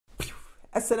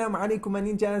Assalamu alaikum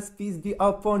ninjas, peace be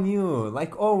upon you.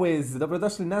 Like always,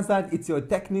 dobrodošli nazad, it's your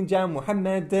tech ninja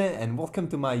Muhammad and welcome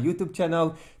to my YouTube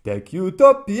channel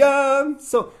TechUtopia.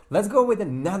 So let's go with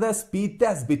another speed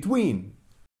test between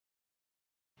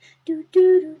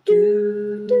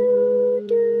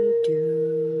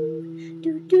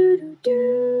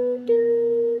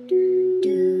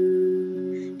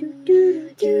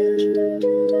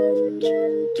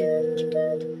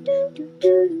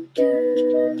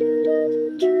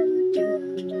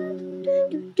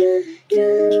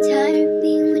tired of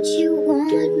being what you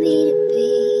want me to be,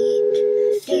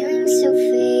 feeling so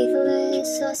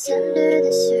faithless, lost under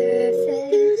the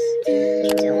surface.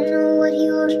 Don't know what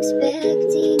you're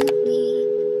expecting of me,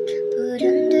 put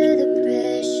under the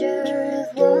pressure of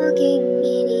walking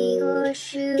in your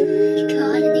shoes.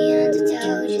 Caught in the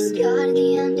undertow, just caught in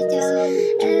the undertow.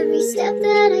 Every step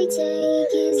that I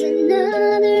take is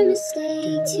another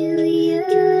mistake to you.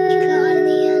 Caught in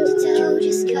the undertow,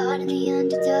 just caught in the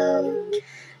undertow.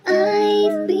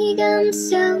 I've become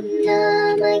so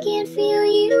numb, I can't feel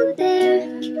you there.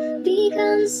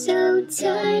 Become so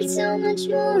tired, so much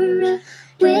more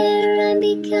aware. I'm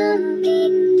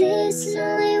becoming this. All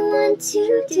I want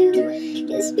to do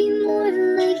is be more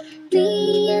like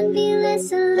me and be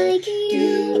less like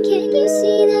you. Can you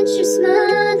see that you're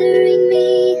smothering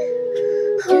me,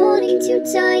 holding too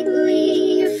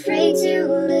tightly, afraid to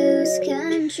lose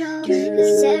control?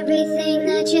 'Cause everything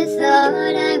that you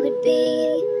thought I would be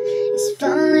is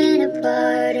falling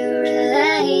apart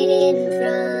right in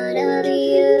front of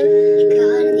you.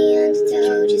 Caught in the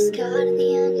undertow, just caught in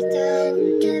the undertow.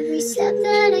 And every step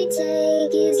that I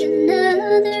take is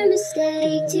another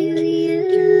mistake to you.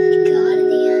 Caught in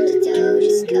the undertow,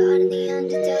 just caught in the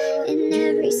undertow. And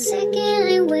every second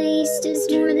I waste is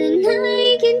more than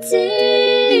I can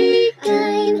take.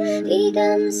 I've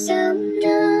become so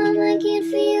numb, I can't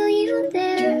feel you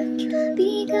there.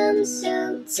 Become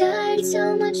so tired,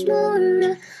 so much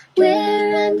more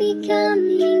aware. I'm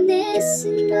becoming this,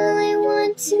 and all I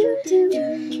want to do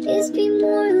is be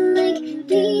more like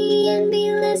me and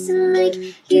be less like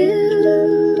you.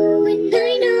 And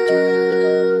I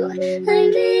know I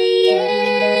may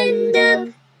end up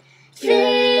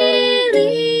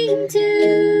failing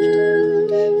too.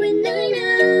 And I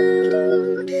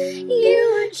know you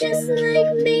are just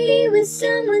like me, with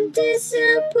someone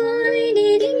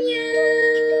disappointed in you.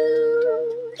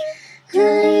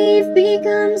 I've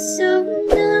become so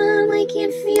numb, I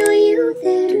can't feel you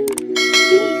there.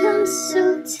 Become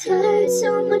so tired,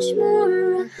 so much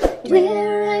more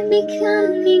aware. I'm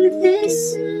becoming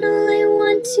this, and all I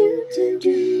want to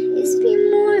do is be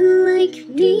more like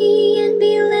me and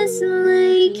be less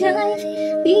like I've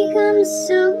become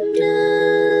so numb.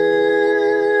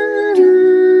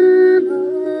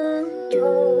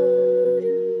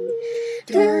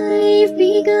 I've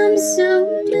become so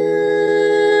numb.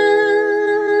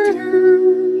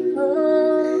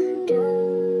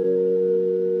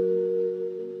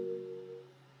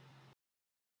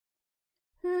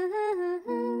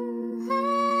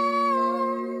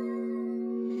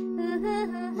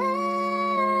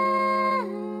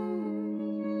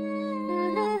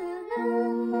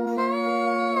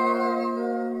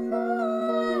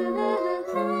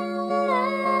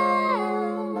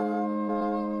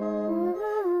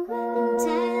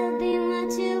 Tell me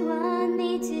what you want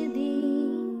me to be,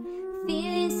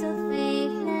 feeling so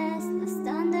faithless, lost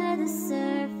under the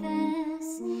surface.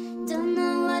 Don't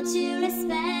know what you're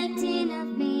expecting of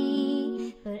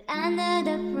me, but under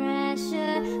the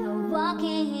pressure of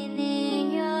walking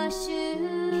in your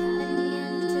shoes.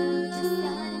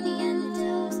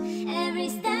 Every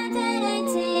step that I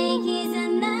take is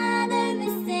another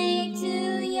mistake to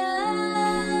you.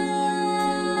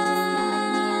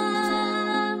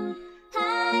 I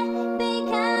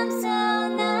become so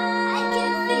numb, I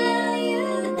can feel you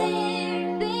there.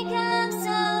 Become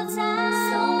so tired,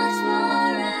 so much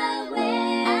more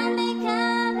aware. I'm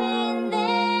becoming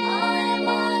there. All I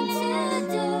want to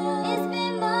do is be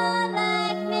more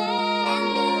like me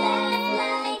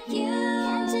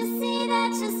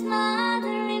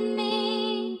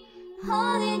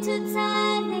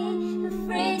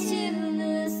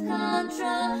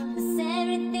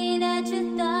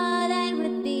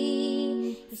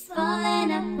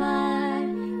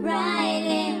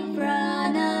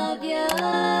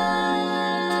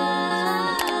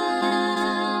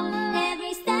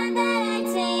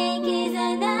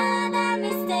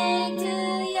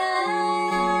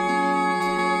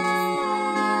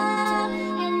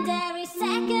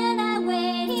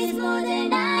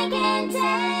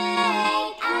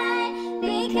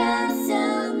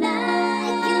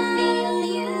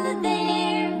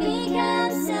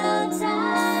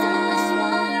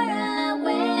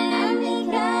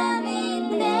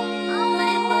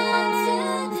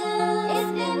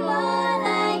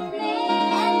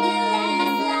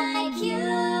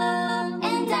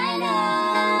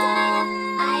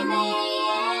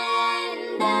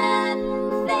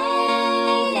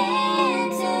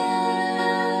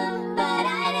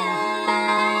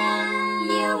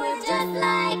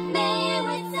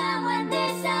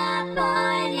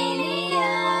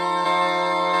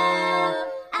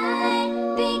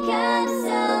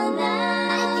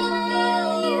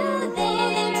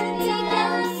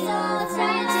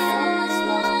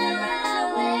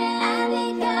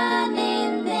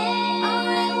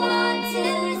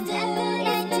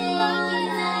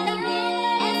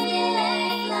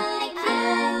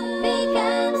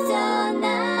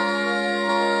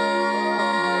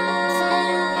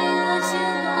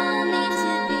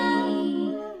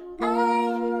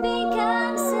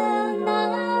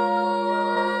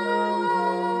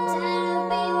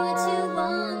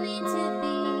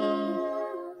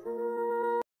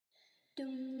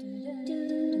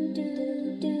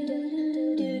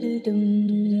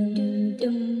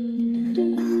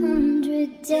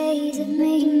days have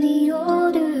made me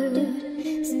older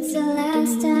since the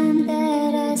last time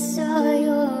that I saw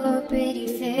your pretty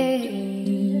face.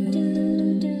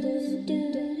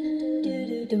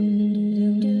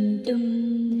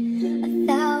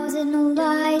 1,000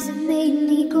 lies have made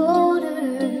me colder,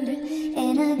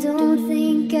 and I don't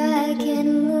think I can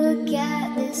look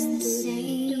at this the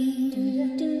same.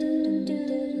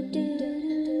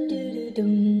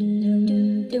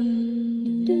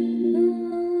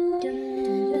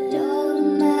 But all the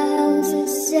miles that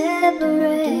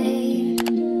separate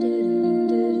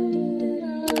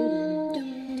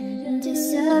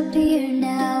disappear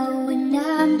now when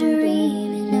I'm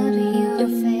dreaming of your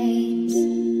face.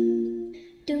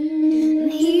 I'm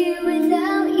here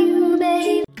without you,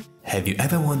 babe. Have you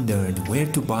ever wondered where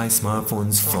to buy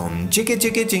smartphones from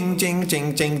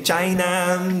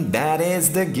China? That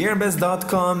is the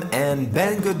gearbest.com and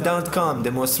banggood.com,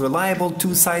 the most reliable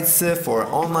two sites for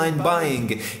online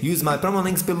buying. Use my promo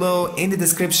links below in the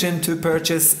description to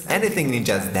purchase anything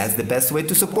ninjas. That's the best way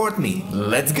to support me.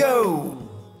 Let's go!